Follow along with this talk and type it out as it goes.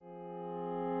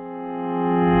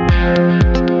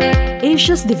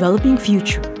Asia's Developing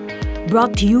Future,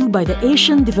 brought to you by the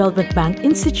Asian Development Bank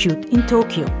Institute in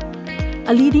Tokyo,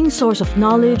 a leading source of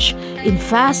knowledge in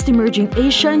fast-emerging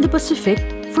Asia and the Pacific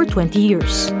for 20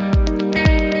 years.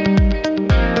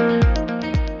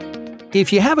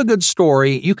 If you have a good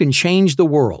story, you can change the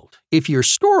world. If your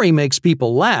story makes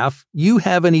people laugh, you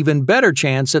have an even better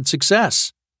chance at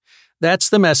success. That's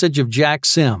the message of Jack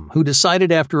Sim, who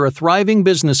decided after a thriving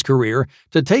business career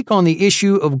to take on the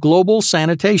issue of global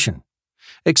sanitation.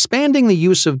 Expanding the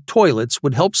use of toilets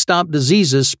would help stop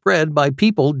diseases spread by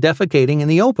people defecating in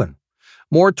the open.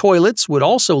 More toilets would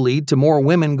also lead to more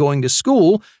women going to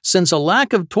school, since a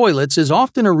lack of toilets is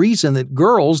often a reason that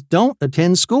girls don't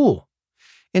attend school.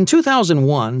 In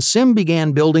 2001, Sim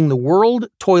began building the World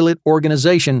Toilet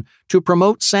Organization to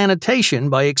promote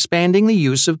sanitation by expanding the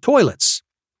use of toilets.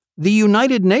 The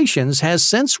United Nations has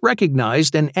since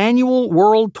recognized an annual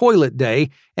World Toilet Day,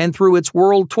 and through its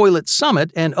World Toilet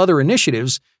Summit and other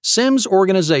initiatives, Sim's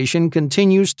organization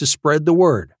continues to spread the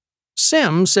word.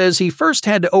 Sim says he first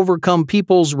had to overcome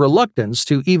people's reluctance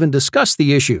to even discuss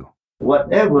the issue.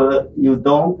 Whatever you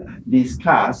don't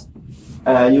discuss,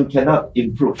 you cannot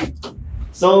improve.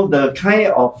 So the kind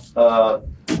of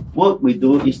work we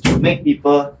do is to make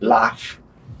people laugh.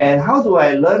 And how do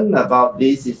I learn about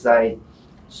this is I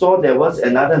saw there was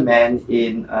another man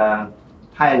in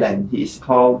Thailand. He's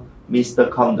called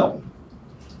Mr. Condom.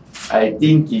 I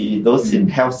think those in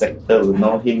health sector will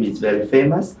know him. He's very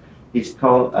famous. He's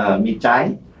called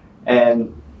Mijai.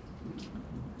 And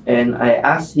I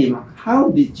asked him, how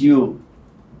did you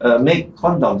make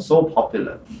condom so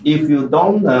popular? If you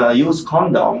don't use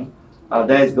condom,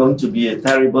 there is going to be a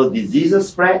terrible disease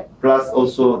spread, plus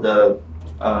also the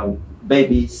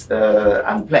babies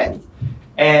unplanned.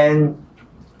 And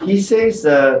he says,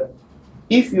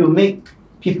 if you make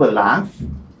people laugh,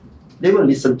 they will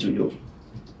listen to you.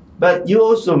 But you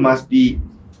also must be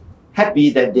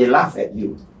happy that they laugh at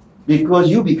you,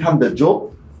 because you become the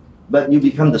joke, but you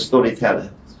become the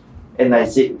storyteller. And I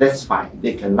said, that's fine.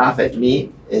 They can laugh at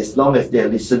me as long as they're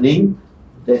listening.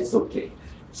 That's okay.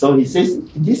 So he says,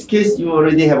 in this case, you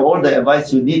already have all the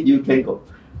advice you need. You can go.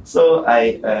 So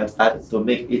I started to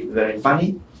make it very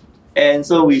funny. And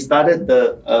so we started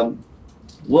the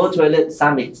World Toilet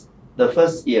Summit the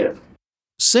first year.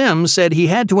 Sim said he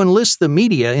had to enlist the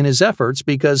media in his efforts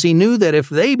because he knew that if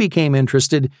they became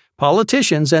interested,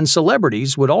 politicians and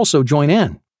celebrities would also join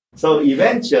in. So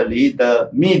eventually, the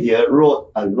media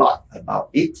wrote a lot about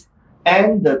it,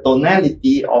 and the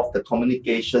tonality of the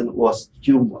communication was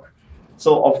humor.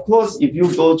 So, of course, if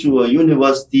you go to a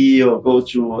university or go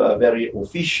to a very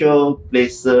official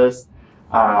places,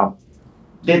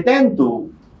 they tend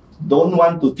to don't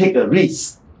want to take a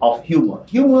risk of humor.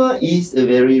 Humor is a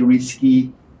very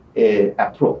risky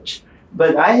approach.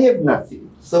 But I have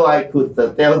nothing, so I could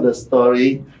tell the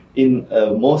story in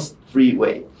a most free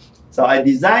way. So I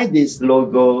designed this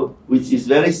logo, which is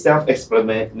very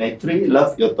self-explanatory,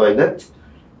 Love Your Toilet,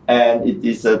 and it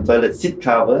is a toilet seat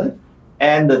cover,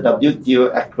 and the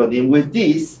WTO acronym. With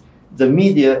this, the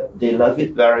media, they love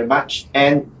it very much,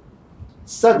 and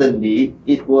suddenly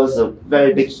it was a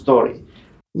very big story.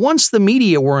 Once the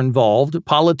media were involved,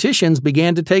 politicians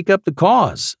began to take up the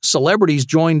cause, celebrities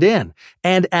joined in,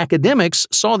 and academics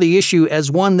saw the issue as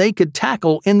one they could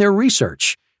tackle in their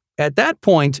research. At that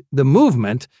point, the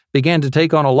movement began to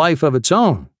take on a life of its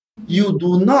own. You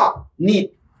do not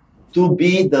need to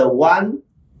be the one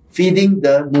feeding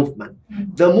the movement.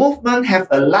 The movement have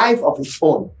a life of its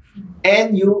own,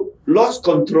 and you lost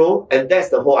control, and that's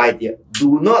the whole idea.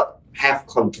 Do not have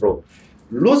control.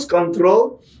 Lose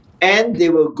control, and they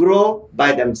will grow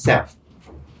by themselves.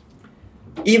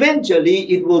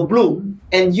 Eventually, it will bloom,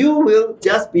 and you will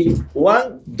just be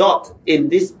one dot in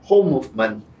this whole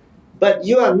movement. But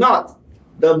you are not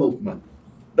the movement.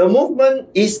 The movement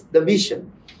is the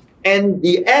mission. And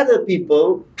the other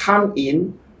people come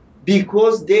in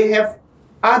because they have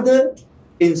other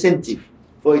incentive.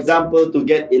 For example, to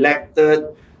get elected,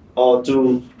 or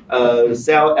to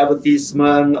sell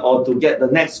advertisement, or to get the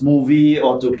next movie,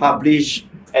 or to publish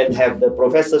and have the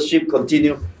professorship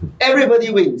continue.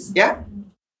 Everybody wins, yeah?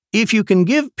 If you can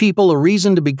give people a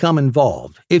reason to become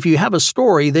involved, if you have a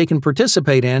story they can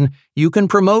participate in, you can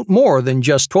promote more than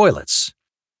just toilets.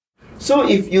 So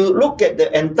if you look at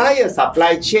the entire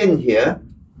supply chain here,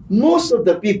 most of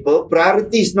the people,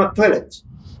 priority is not toilets.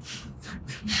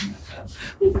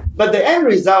 But the end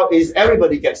result is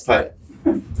everybody gets toilet.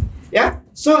 Yeah?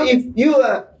 So if you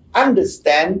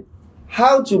understand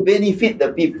how to benefit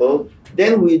the people,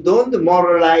 then we don't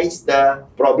moralize the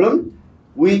problem,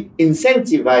 we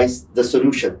incentivize the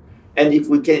solution. And if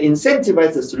we can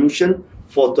incentivize the solution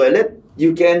for toilet,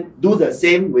 You can do the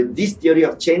same with this theory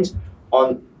of change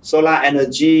on solar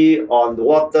energy, on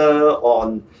water,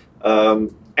 on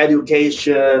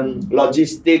education,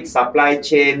 logistics, supply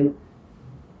chain,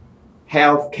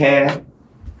 healthcare.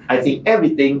 I think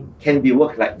everything can be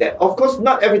worked like that. Of course,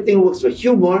 not everything works with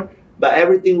humor, but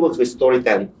everything works with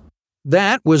storytelling.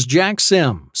 That was Jack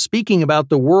Sim speaking about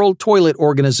the World Toilet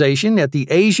Organization at the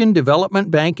Asian Development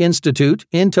Bank Institute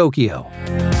in Tokyo.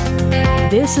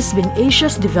 This has been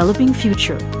Asia's Developing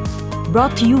Future,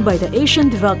 brought to you by the Asian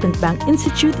Development Bank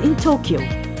Institute in Tokyo.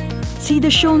 See the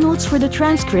show notes for the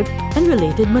transcript and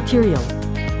related material.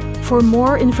 For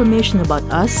more information about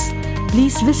us,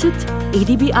 please visit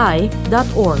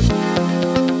adbi.org.